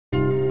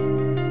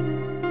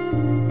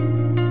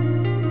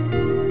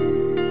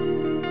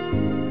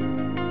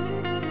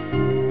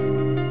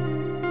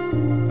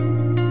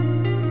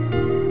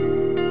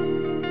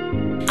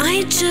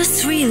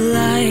just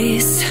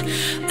realized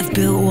I've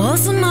built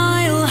walls a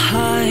mile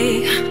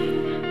high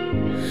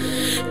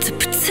to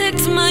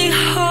protect my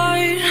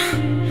heart,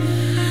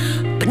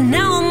 but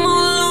now I'm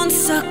all alone,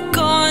 stuck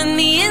on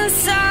the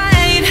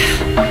inside.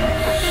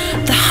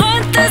 The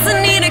heart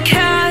doesn't need a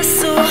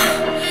castle,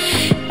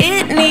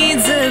 it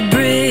needs a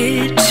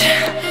bridge.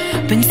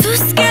 Been too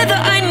scared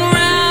that I'd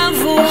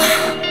unravel.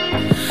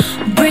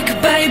 Brick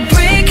by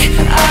brick,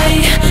 I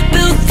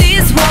built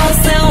these walls.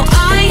 Now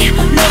I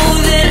know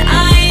that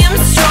I am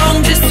strong.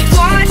 Just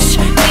watch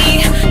me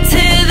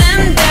tear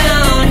them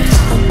down.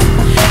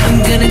 I'm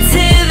gonna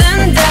tear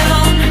them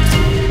down.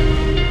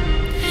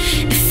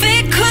 If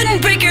it couldn't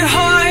break your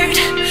heart,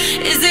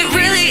 is it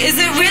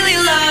really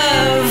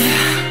love?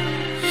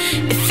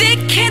 If it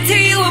can't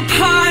tear you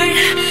apart,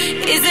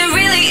 is it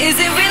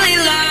really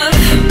love?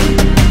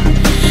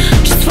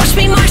 Just watch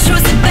me march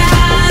towards the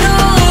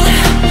battle.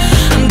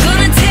 I'm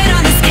gonna tear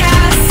down this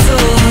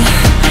castle.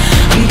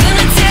 I'm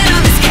gonna tear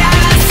down this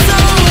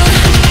castle.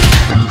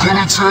 I'm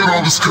gonna tear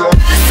down this castle.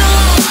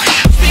 Watch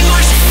me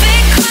march. If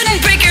it couldn't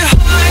break your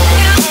heart,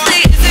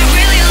 is it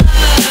really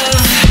love?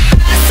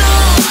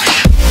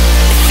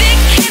 If it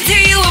can't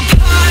tear you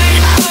apart,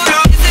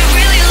 is it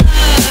really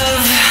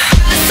love?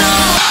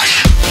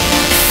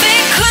 If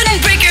it couldn't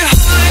break your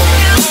heart,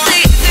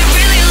 is it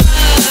really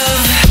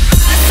love?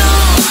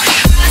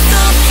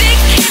 If it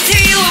can't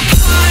tear you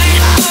apart,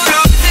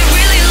 is it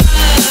really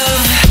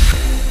love?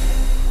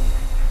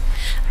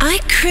 I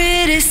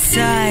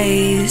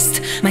criticized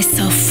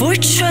myself for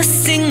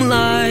trusting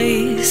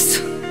lies.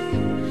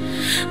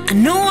 I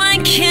know I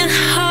can't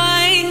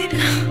hide,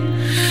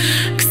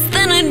 'cause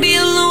then I'd be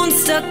alone,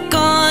 stuck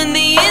on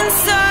the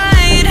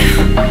inside.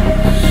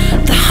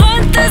 The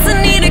heart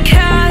doesn't need a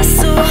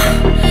castle,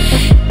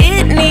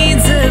 it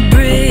needs a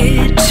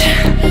bridge.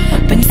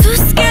 Been too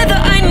scared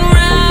that I'd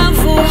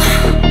unravel.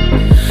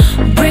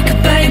 Brick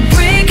by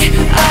brick,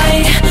 I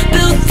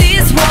built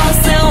these walls.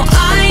 Now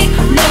I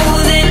know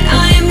that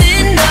I'm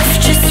enough.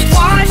 Just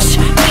watch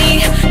me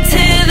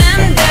tear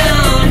them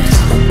down.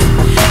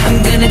 I'm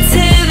gonna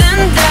tear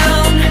them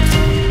down.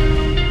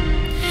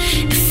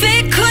 If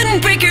it couldn't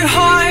break your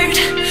heart,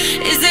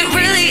 is it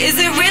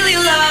really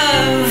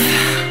love?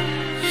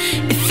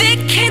 If it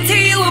can't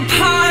tear you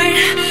apart,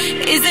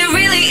 is it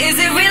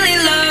really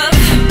love?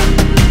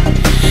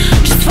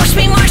 Just watch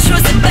me march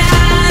towards the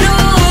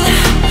battle.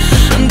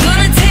 I'm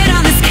gonna tear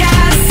down this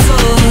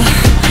castle.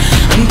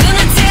 I'm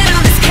gonna tear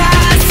down this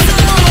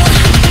castle.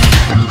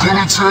 I'm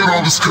gonna tear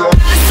down this castle.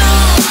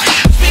 Watch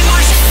me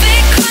march. If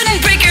it couldn't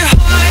break your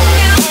heart,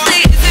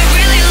 is it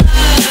really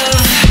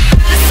love?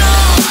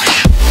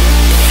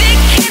 If it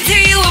can't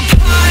tear you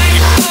apart,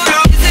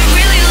 is it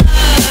really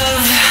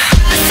love?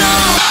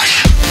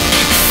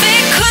 If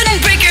it couldn't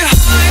break your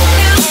heart,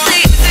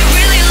 is it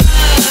really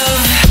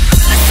love?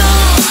 If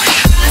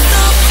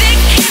it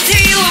can't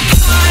tear you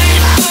apart,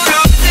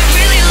 is it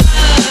really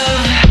love?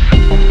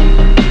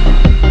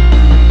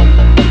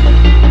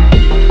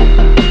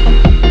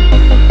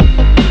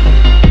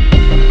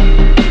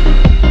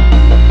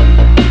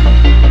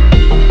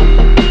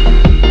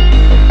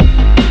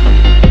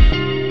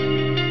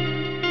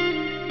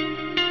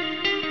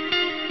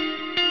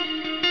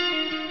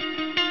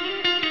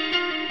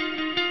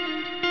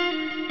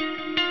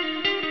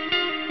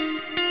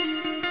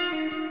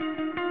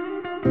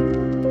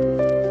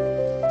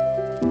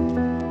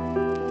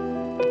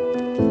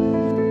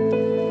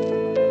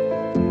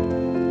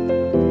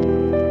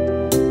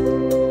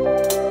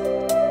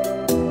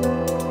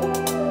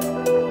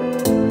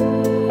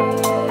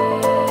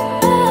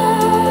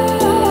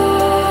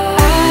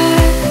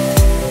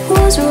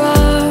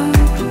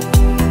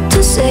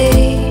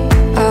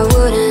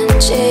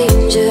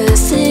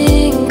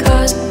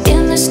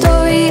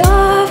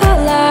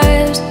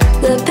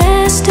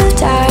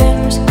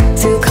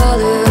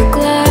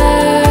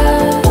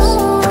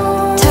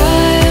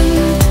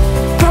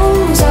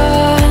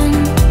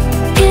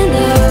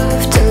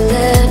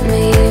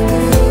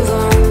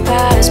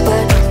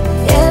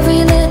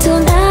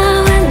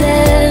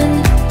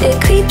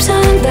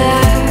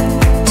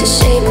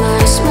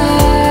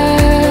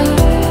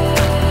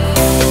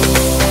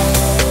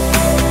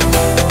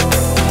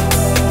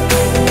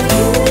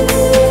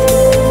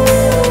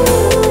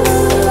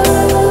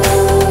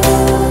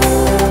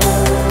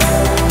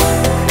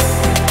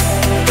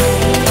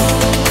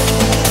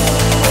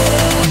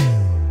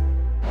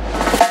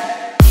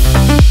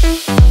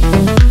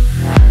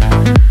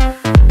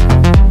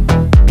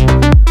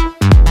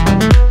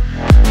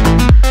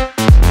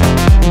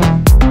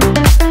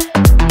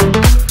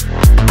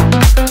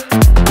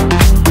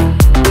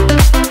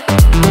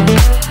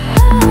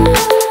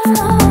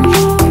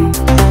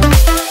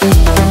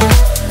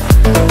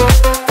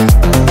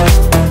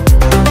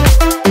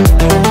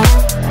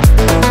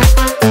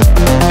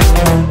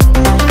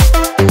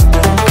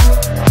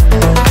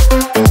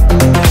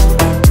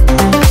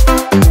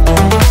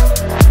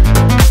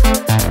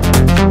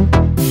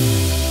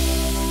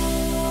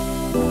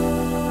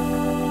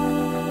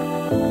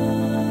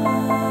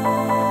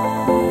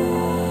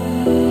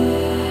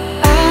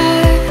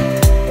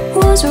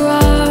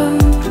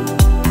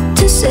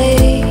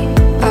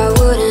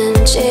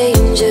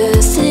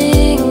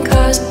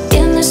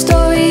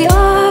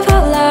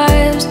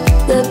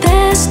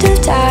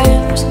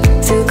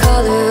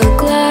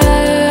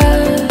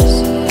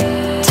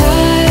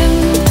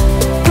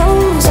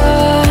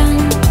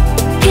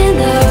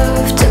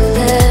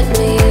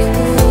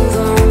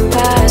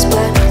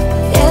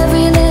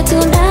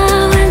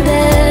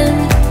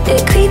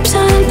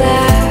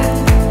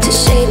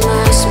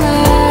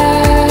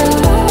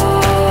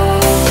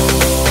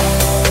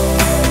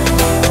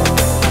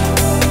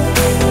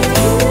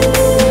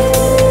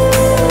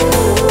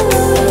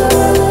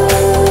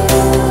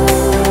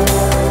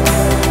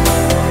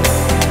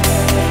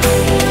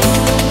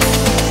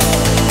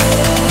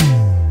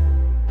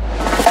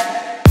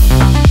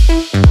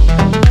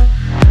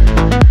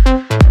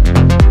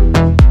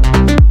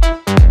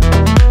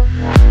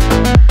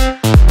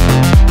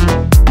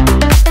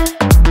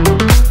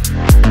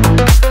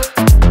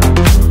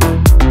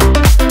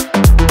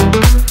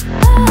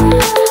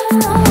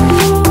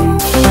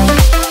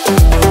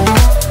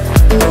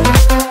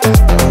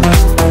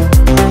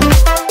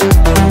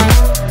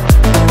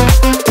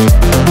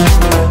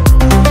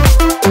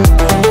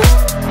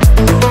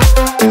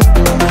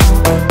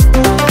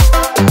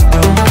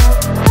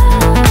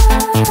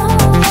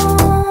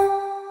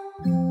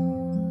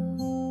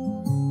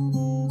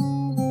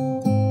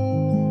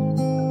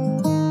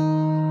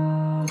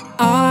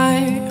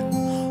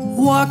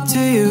 talk to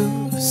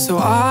you so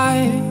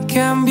I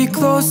can be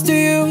close to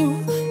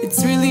you.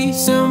 It's really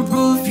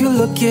simple if you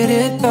look at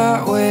it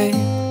that way.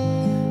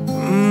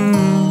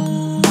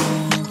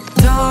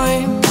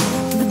 Time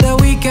that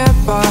we get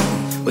by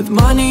with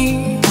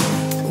money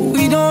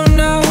we don't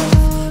know.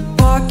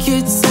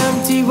 Pockets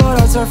empty but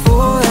hearts are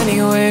full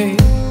anyway.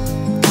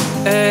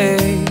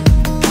 Hey.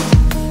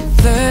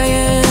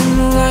 Playing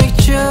like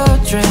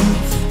children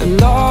and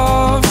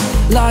love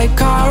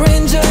like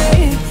R&J.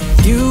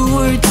 You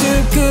were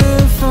too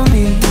good for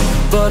me,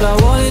 but I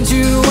wanted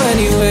you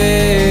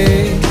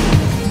anyway.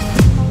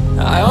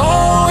 I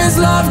always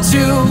loved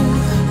you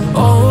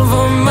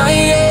over my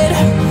head,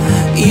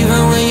 even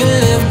when you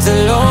lived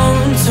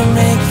alone to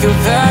make your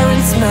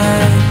parents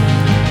mad.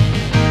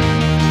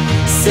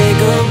 Say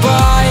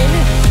goodbye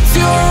to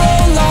your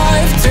old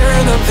life,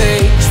 turn the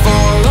page,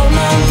 follow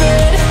my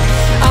bed.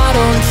 I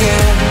don't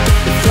care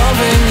if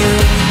loving you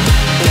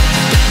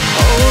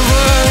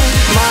over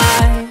my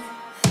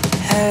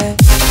head.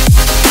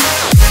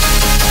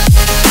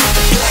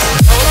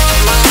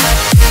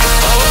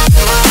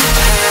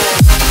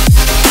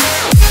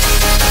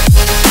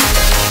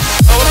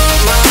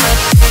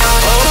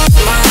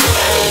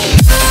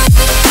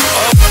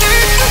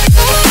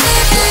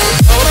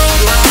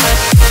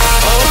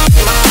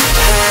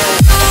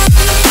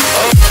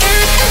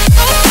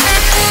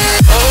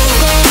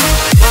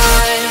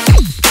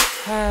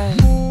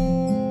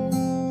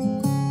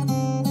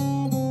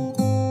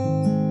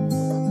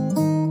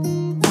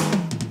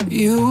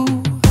 You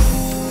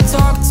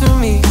talk to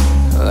me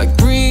like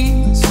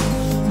breeze,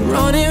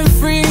 running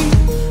free,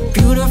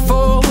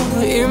 beautiful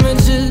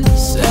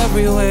images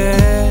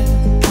everywhere.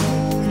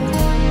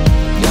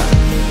 Yeah.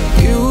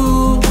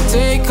 You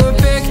take a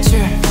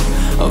picture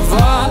of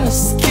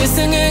us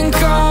kissing in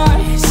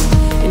cars,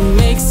 it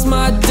makes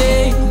my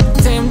day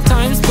 10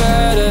 times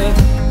better.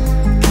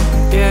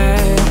 Yeah.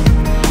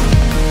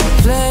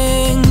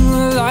 Playing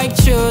like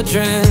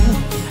children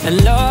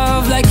and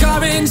love like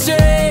R&J.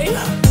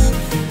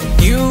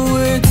 You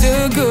were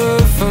too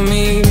good for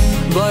me,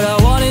 but I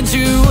wanted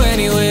you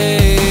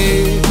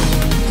anyway.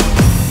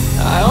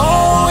 I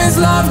always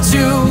loved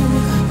you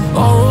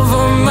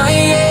over my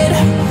head,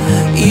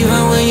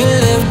 even when you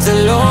lived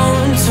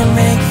alone to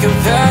make your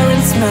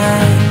parents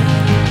mad.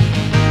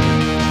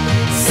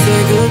 Say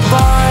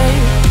goodbye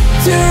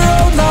to your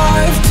old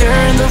life,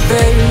 turn the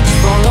page,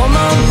 follow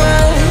my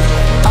bed.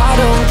 I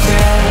don't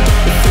care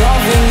if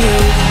loving you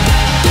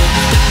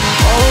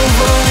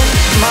over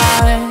my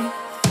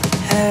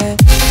head.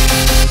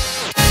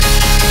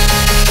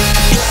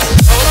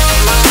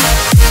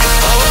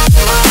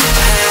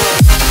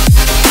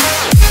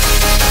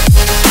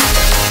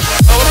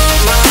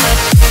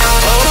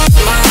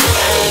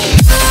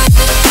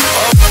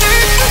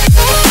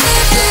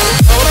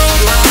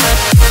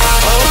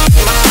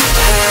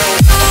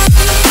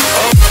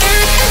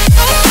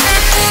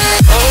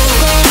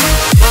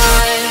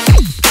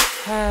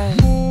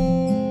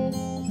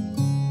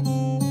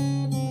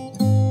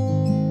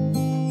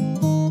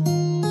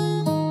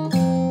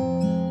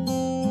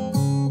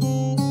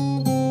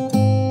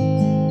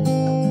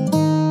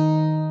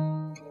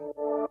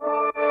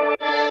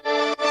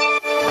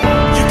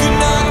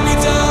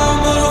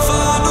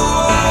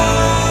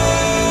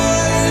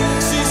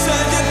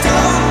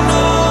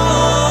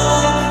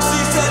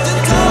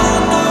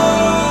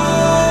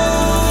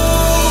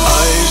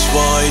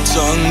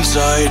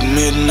 Tongue-tied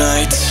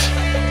midnight.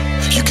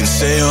 You can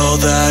say all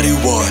that you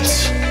want,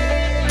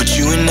 but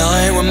you and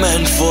I were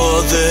meant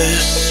for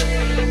this.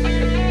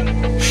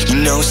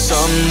 You know,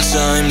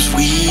 sometimes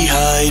we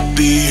hide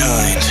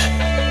behind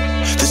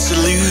this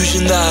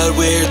illusion that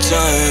we're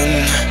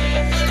done.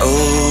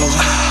 Oh,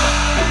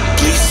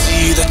 please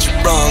see that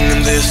you're wrong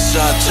in this.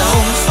 I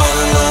don't fall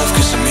in love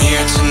cause I'm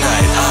here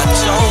tonight. I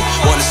don't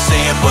wanna say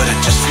it but it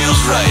just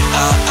feels right.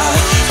 I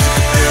think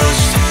the girl's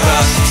just to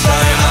pass the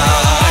time.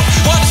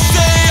 I want to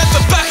stay at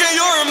the back of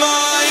your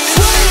mind.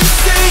 We've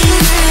seen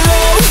it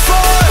all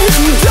before,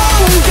 and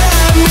don't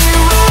get me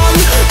wrong,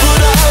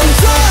 but I'm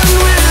done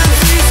with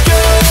these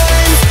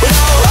games. But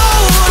I'll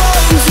hold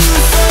on to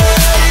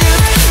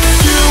faith.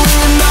 You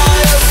and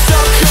I are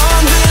stuck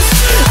on this.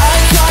 I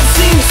can't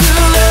seem to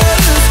let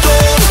this go.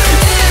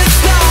 It's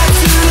not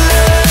too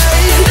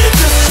late.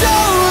 Just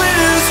show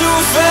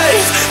little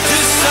faith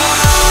this time.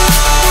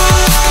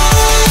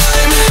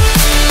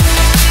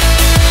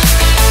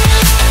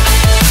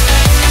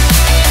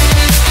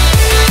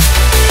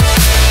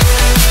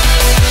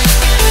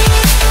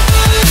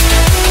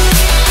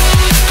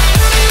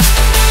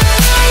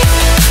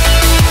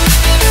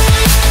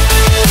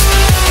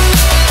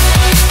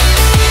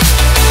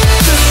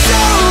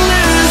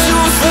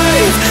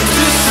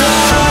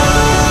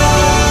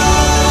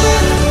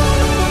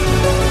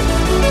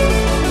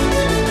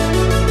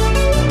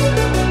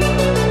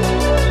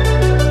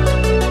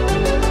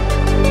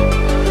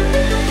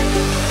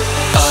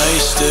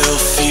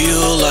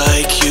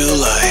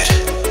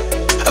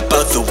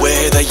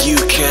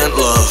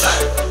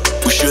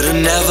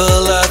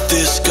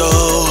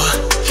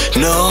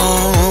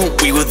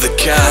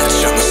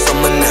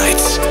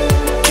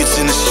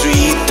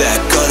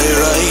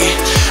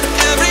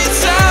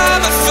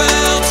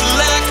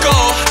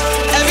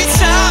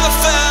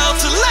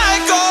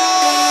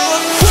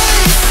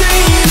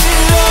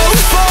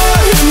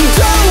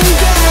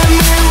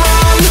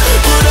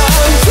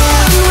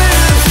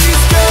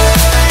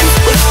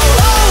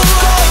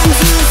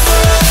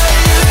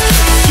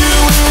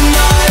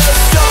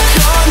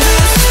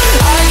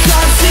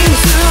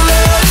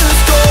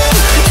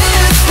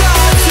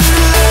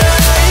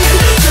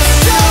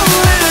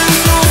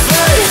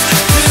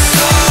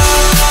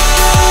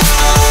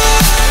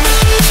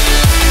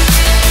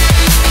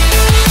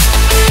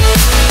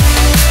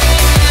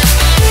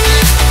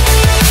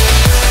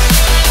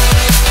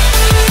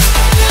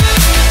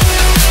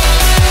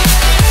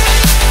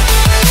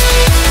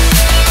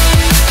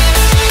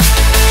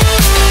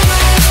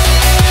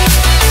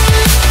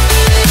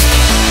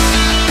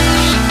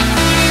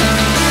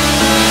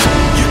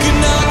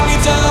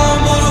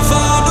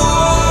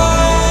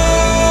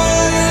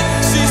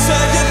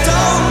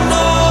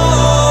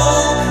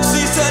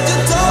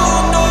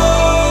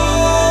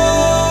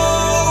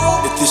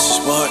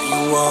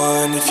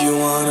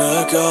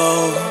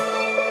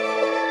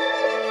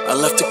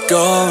 have to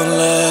go and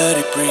let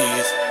it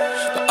breathe,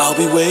 but I'll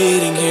be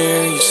waiting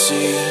here, you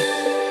see.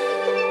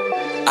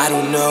 I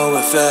don't know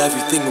if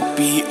everything will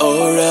be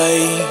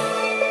alright.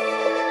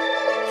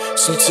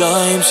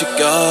 Sometimes you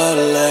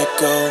gotta let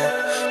go,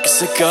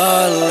 'cause I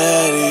gotta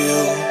let you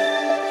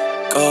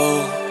go.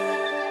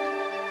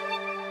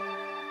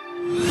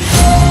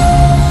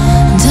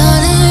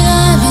 Darling,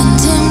 I've been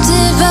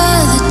tempted by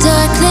the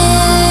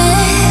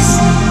darkness,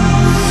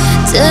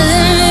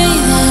 telling me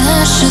that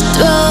I should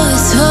throw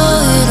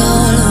it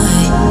all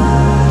away.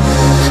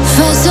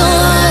 Fight so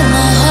hard,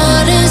 my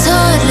heart is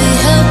hardly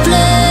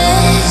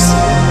helpless.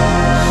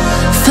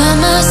 Find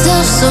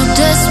myself so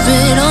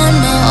desperate on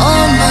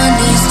my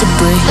knees to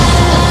break.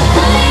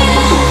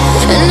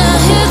 And I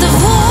hear the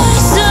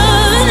voice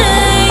of an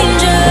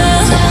angel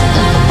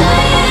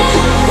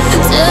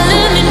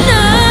telling me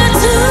not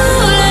to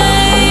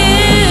lay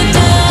it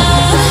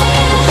down.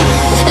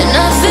 And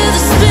I feel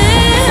the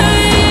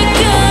spirit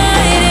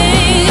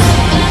guiding,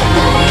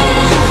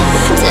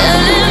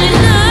 telling me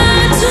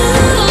not to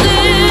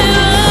give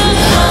up.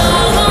 I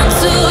hold on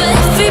to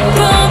every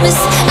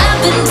promise I've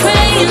been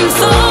praying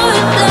for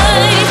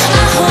tonight.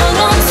 I hold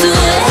on to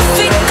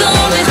every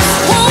comment,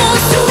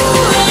 won't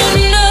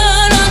surrender,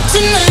 not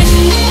tonight.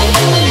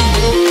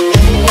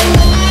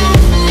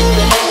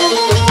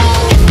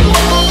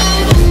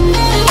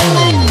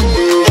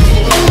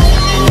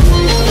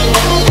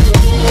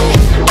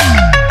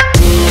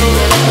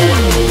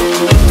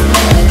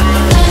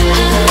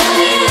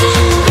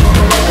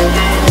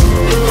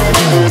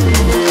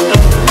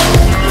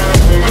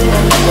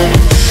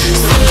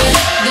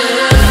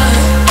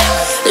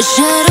 The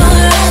shadow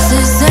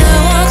rises and I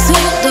walk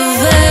through the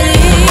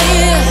valley,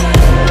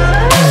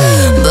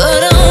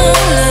 but I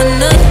won't let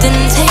nothing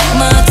take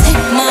my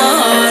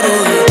heart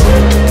away.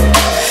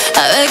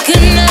 I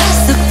recognize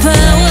the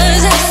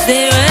powers as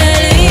they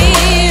rally,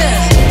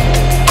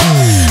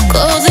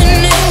 call the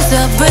names,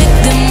 I break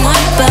them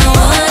one by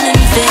one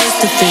and face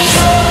to face.